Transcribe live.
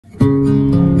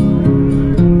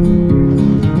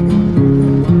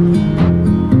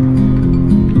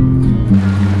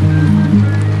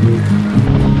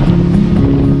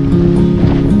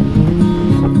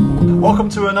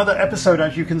another episode.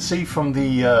 As you can see from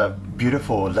the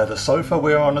beautiful leather sofa,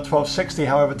 we're on a 1260.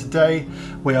 However, today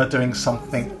we are doing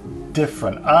something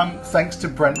different. Thanks to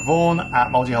Brent Vaughan at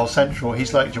Multihull Central.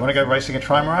 He's like, do you want to go racing a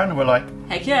Trimaran? And we're like,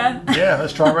 heck yeah. Yeah,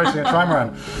 let's try racing a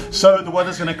Trimaran. So the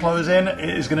weather's going to close in.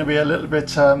 It is going to be a little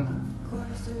bit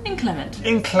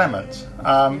inclement.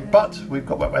 But we've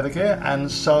got wet weather gear,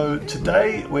 and so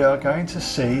today we are going to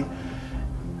see.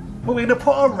 Well, we're going to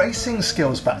put our racing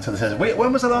skills back to the test.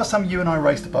 When was the last time you and I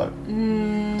raced a boat?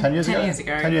 10 years ago? 10 years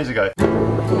ago. 10 years ago.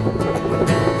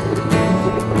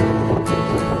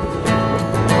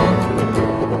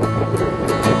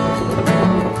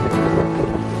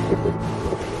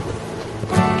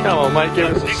 Come on, mate,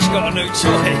 give us. Nick's got a new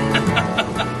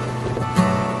toy.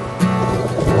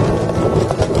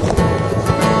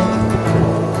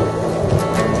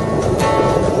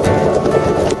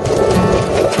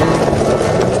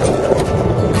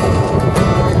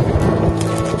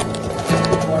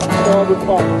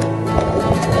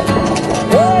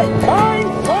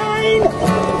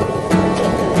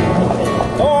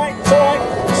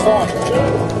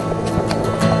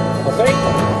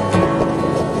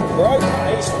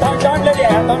 Don't let it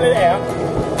out, don't let it out.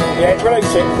 Yeah,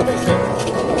 release it.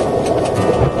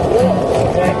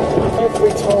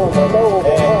 Every time I go.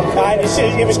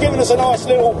 It was giving us a nice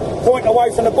little point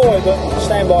away from the buoy, but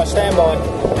stand by.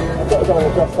 I've got to go and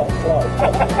adjust that flow.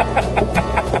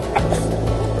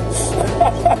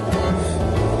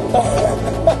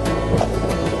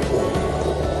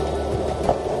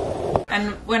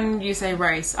 And when you say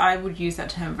race, I would use that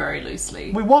term very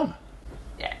loosely. We won.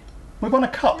 Yeah. We won a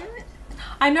cup.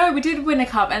 I know, we did win a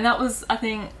cup, and that was, I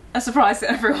think, a surprise to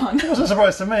everyone. It wasn't a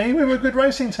surprise to me. We were a good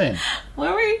racing team.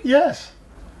 Were we? Yes.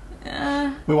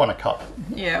 We won a cup.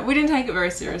 Yeah, we didn't take it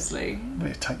very seriously.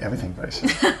 We take everything very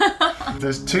seriously.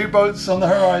 There's 2 boats on the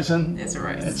horizon. It's a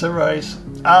race. It's a race.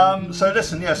 So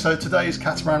listen, yeah, so today's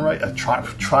catamaran race,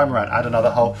 Trimaran, add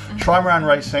another hull. Trimaran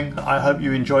racing. I hope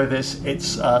you enjoy this.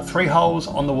 It's 3 hulls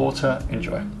on the water.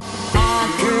 Enjoy.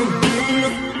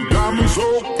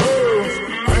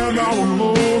 And I'm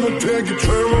gonna take you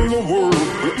traveling the world.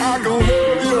 I can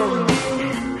love you.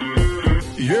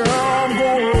 Yeah, I'm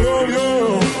gonna love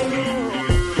you.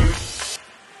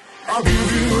 I'll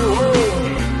give you all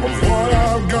of what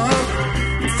I've got.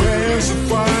 The fancy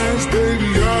finds, baby,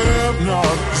 I have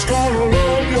not. Just gonna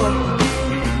love you.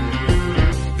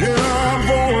 Yeah, I'm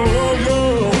gonna love you.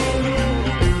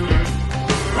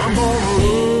 I'm gonna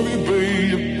love you,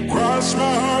 baby. Cross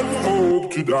my heart, hope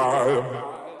to die.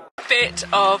 Bit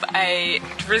of a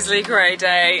drizzly grey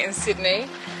day in Sydney.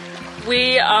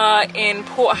 We are in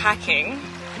Port Hacking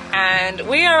and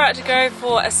we are about to go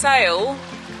for a sail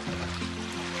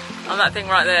on that thing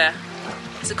right there.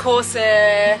 It's a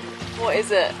Corsair, what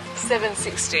is it,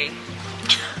 760.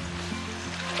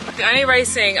 The only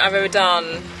racing I've ever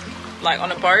done like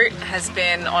on a boat has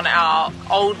been on our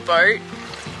old boat,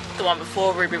 the one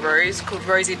before Ruby Rose, called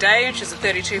Rosie Day, which is a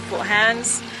 32-foot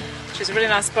hands. It's a really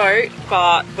nice boat,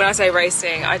 but when I say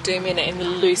racing, I do mean it in the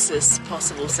loosest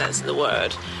possible sense of the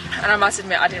word. And I must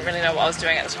admit, I didn't really know what I was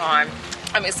doing at the time.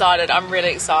 I'm excited, I'm really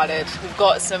excited. We've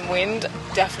got some wind,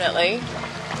 definitely.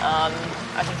 I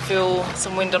can feel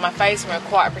some wind on my face. We're in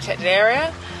quite a protected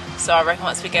area, so I reckon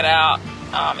once we get out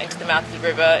into the mouth of the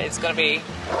river, it's going to be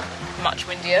much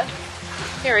windier.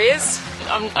 Here he is.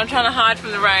 I'm trying to hide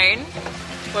from the rain.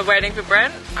 We're waiting for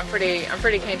Brent. I'm pretty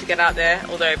keen to get out there,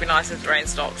 although it'd be nice if the rain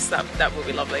stops. That would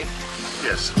be lovely.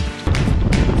 Yes.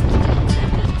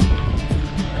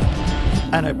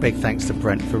 And a big thanks to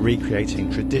Brent for recreating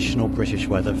traditional British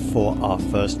weather for our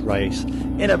first race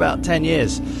in about 10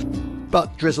 years.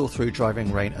 But drizzle through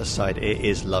driving rain aside, it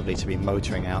is lovely to be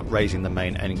motoring out, raising the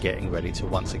main and getting ready to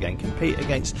once again compete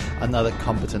against another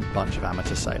competent bunch of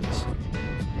amateur sailors.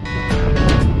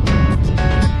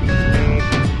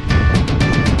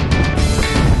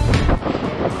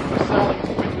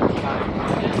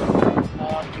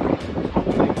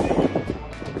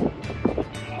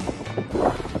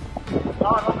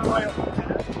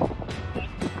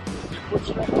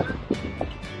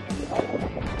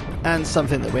 And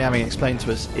something that we haven't explained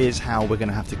to us is how we're going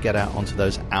to have to get out onto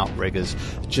those outriggers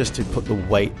just to put the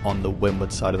weight on the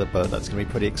windward side of the boat. That's going to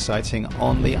be pretty exciting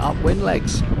on the upwind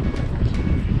legs.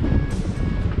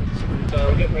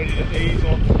 So get ready to ease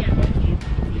on.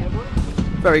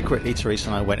 Very quickly, Terysa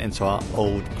and I went into our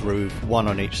old groove, one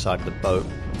on each side of the boat,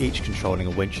 each controlling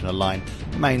a winch and a line,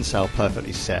 mainsail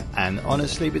perfectly set, and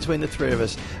honestly, between the 3 of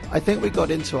us, I think we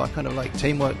got into our kind of like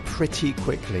teamwork pretty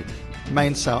quickly.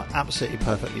 Mainsail absolutely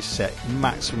perfectly set,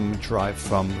 maximum drive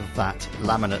from that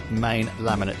main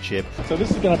laminate jib. So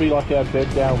this is going to be like our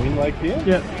bed down wing leg here.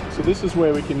 Yeah. So this is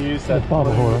where we can use that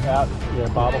barber hauler.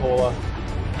 Barber hauler.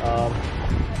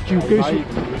 Do you goose Maybe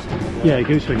goose wing, Yeah,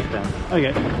 goose wing it down.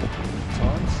 Okay.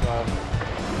 times.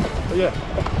 But yeah.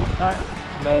 Alright.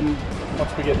 And then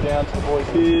once we get down to the boys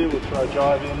here, we'll throw a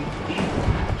jive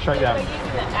in. Straight We're down. using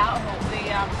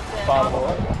the out the Barber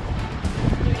hauler. Do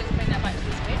we just bring that back to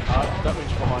this winch? That winch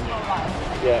behind you.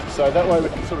 Right. Yeah, so that way we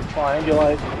can sort of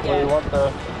triangulate where we want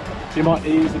the. So you might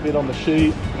ease a bit on the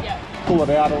sheet, Yeah. pull it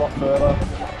out a lot further.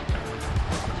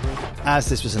 As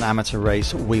this was an amateur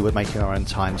race, we were making our own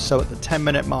time. So at the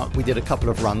 10-minute mark, we did a couple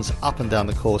of runs up and down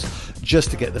the course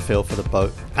just to get the feel for the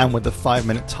boat. And with the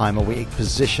 5-minute timer, we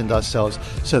positioned ourselves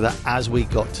so that as we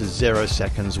got to 0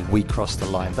 seconds, we crossed the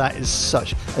line. That is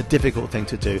such a difficult thing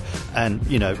to do. And,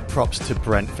 you know, props to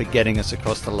Brent for getting us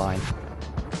across the line.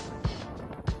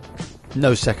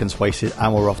 No seconds wasted,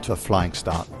 and we're off to a flying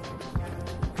start.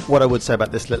 What I would say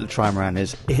about this little Trimaran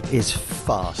is it is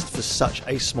fast. For such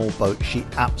a small boat, she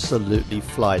absolutely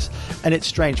flies. And it's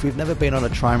strange, we've never been on a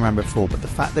Trimaran before, but the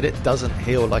fact that it doesn't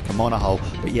heel like a monohull,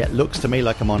 but yet looks to me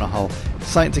like a monohull, it's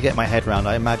something to get my head around.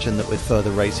 I imagine that with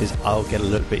further races, I'll get a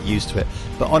little bit used to it.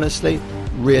 But honestly,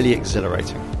 really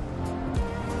exhilarating.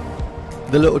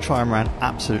 The little Trimaran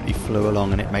absolutely flew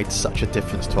along, and it made such a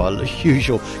difference to our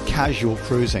usual casual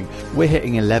cruising. We're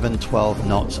hitting 11, 12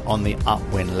 knots on the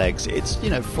upwind legs. It's, you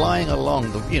know, flying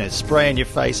along, you know, spray in your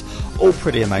face, all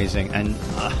pretty amazing. And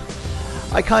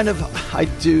I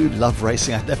do love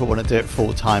racing. I never want to do it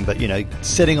full time, but, you know,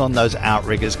 sitting on those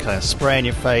outriggers, kind of spraying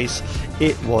your face,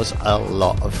 it was a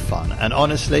lot of fun. And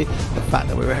honestly, the fact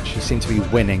that we actually seemed to be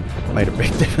winning made a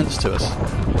big difference to us.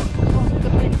 The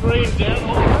big green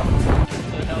down.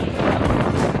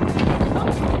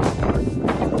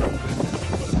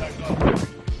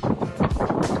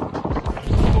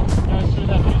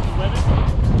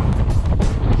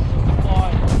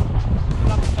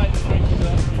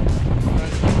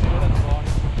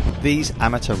 These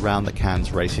amateur round the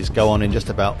cans races go on in just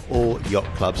about all yacht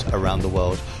clubs around the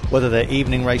world. Whether they're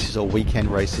evening races or weekend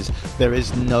races, there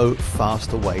is no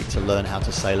faster way to learn how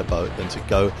to sail a boat than to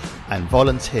go and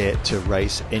volunteer to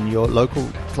race in your local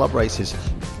club races.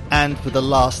 And for the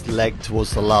last leg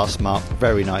towards the last mark,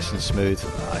 very nice and smooth.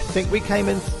 I think we came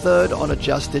in third on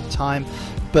adjusted time.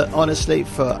 But honestly,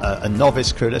 for a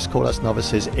novice crew, let's call us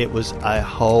novices, it was a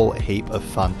whole heap of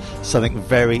fun. Something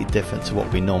very different to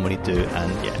what we normally do.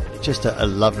 And yeah, just a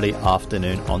lovely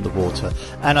afternoon on the water.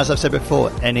 And as I've said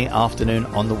before, any afternoon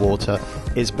on the water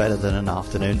is better than an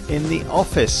afternoon in the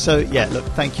office. So yeah, look,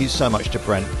 thank you so much to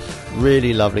Brent.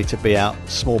 Really lovely to be out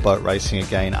small boat racing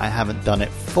again. I haven't done it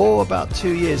for about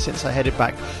 2 years since I headed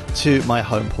back to my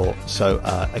home port. So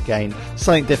again,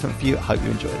 something different for you. I hope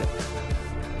you enjoyed it.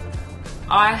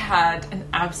 I had an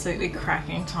absolutely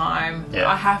cracking time. Yeah.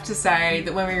 I have to say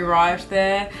that when we arrived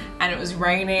there and it was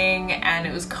raining and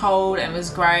it was cold and it was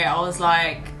grey, I was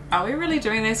like, are we really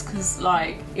doing this? Because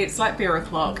like, it's like beer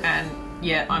o'clock and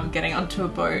yeah, I'm getting onto a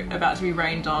boat about to be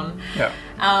rained on. Yeah.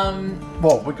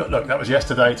 Well, look, that was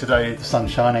yesterday. Today the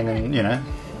sun's shining, and you know.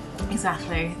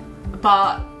 Exactly.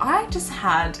 But I just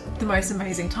had the most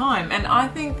amazing time, and I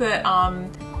think that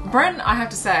Brent, I have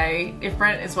to say, if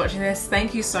Brent is watching this,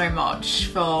 thank you so much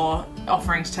for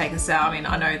offering to take us out. I mean,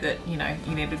 I know that, you know,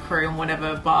 you needed a crew and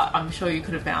whatever, but I'm sure you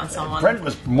could have found someone. Brent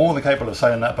was more than capable of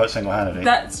sailing that boat single-handedly.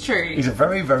 That's true. He's a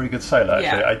very, very good sailor,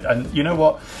 actually. Yeah. And you know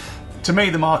what? To me,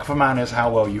 the mark of a man is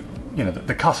how well you know,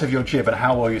 the cut of your jib and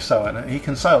how well you sail. And he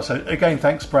can sail. So again,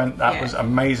 thanks, Brent. That was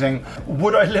amazing.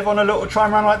 Would I live on a little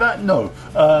Trimaran like that? No.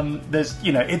 There's,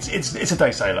 you know, it's a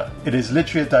day sailor. It is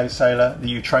literally a day sailor that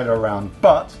you trailer around.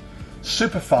 But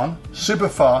super fun, super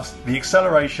fast. The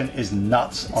acceleration is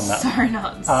nuts on that. So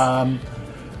nuts.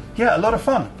 Yeah, a lot of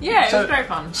fun. Yeah, it was great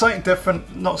fun. Something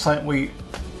different, not something we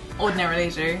ordinarily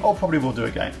do. or probably will do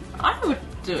again. I would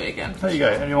do it again. There you go.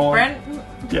 And you want,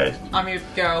 Brent, yeah. I'm your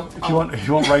girl. If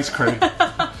you want race crew,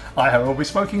 I will be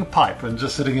smoking a pipe and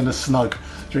just sitting in a snug,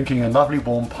 drinking a lovely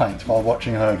warm pint while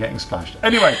watching her getting splashed.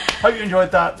 Anyway, hope you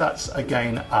enjoyed that. That's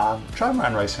again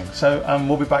Trimaran racing. So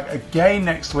we'll be back again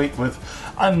next week with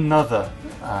another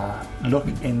look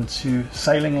into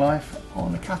sailing life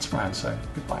on a catamaran. So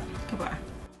goodbye. Goodbye.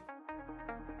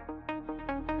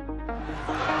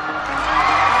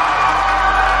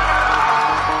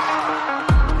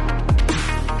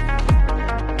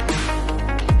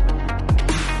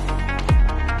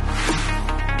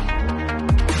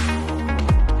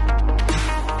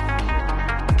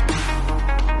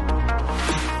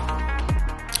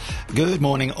 Good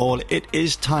morning all, it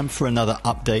is time for another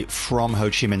update from Ho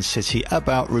Chi Minh City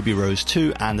about Ruby Rose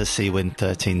 2 and the Seawind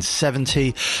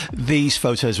 1370. These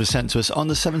photos were sent to us on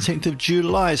the 17th of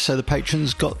July, so the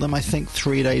patrons got them I think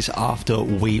 3 days after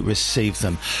we received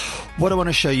them. What I want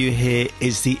to show you here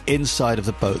is the inside of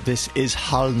the boat. This is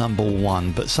hull number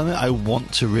 1, but something I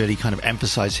want to really kind of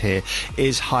emphasize here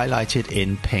is highlighted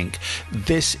in pink.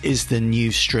 This is the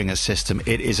new stringer system.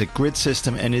 It is a grid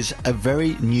system and is a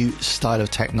very new style of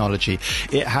technology.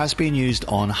 It has been used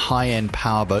on high-end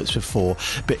powerboats before,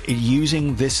 but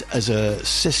using this as a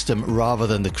system rather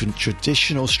than the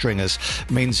traditional stringers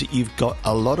means that you've got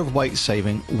a lot of weight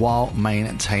saving while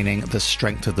maintaining the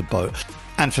strength of the boat.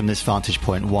 And from this vantage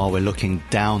point, while we're looking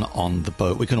down on the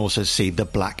boat, we can also see the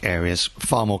black areas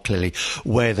far more clearly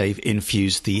where they've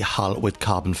infused the hull with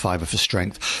carbon fibre for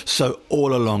strength. So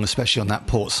all along, especially on that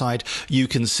port side, you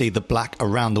can see the black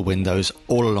around the windows,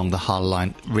 all along the hull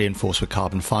line, reinforced with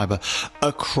carbon fibre,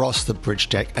 across the bridge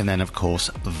deck, and then, of course,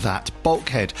 that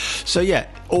bulkhead. So yeah,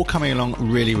 all coming along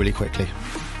really, really quickly.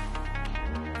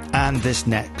 And this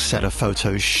next set of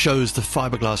photos shows the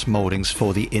fiberglass mouldings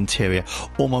for the interior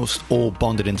almost all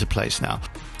bonded into place now.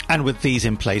 And with these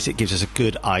in place, it gives us a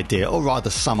good idea, or rather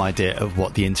some idea, of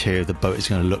what the interior of the boat is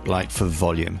going to look like for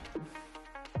volume.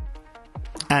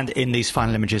 And in these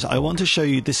final images, I want to show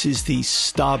you this is the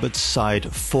starboard side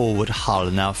forward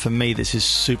hull. Now, for me, this is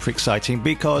super exciting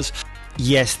because,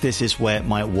 yes, this is where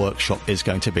my workshop is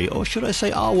going to be, or should I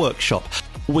say our workshop.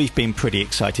 We've been pretty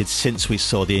excited since we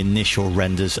saw the initial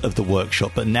renders of the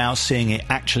workshop, but now seeing it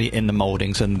actually in the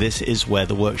mouldings, and this is where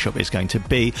the workshop is going to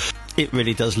be, it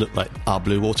really does look like our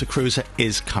blue water cruiser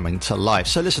is coming to life.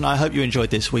 So listen, I hope you enjoyed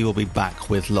this. We will be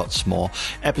back with lots more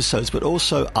episodes, but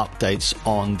also updates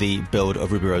on the build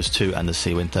of Ruby Rose 2 and the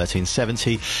Seawind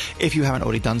 1370. If you haven't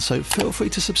already done so, feel free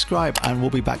to subscribe, and we'll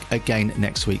be back again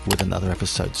next week with another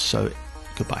episode. So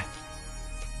goodbye.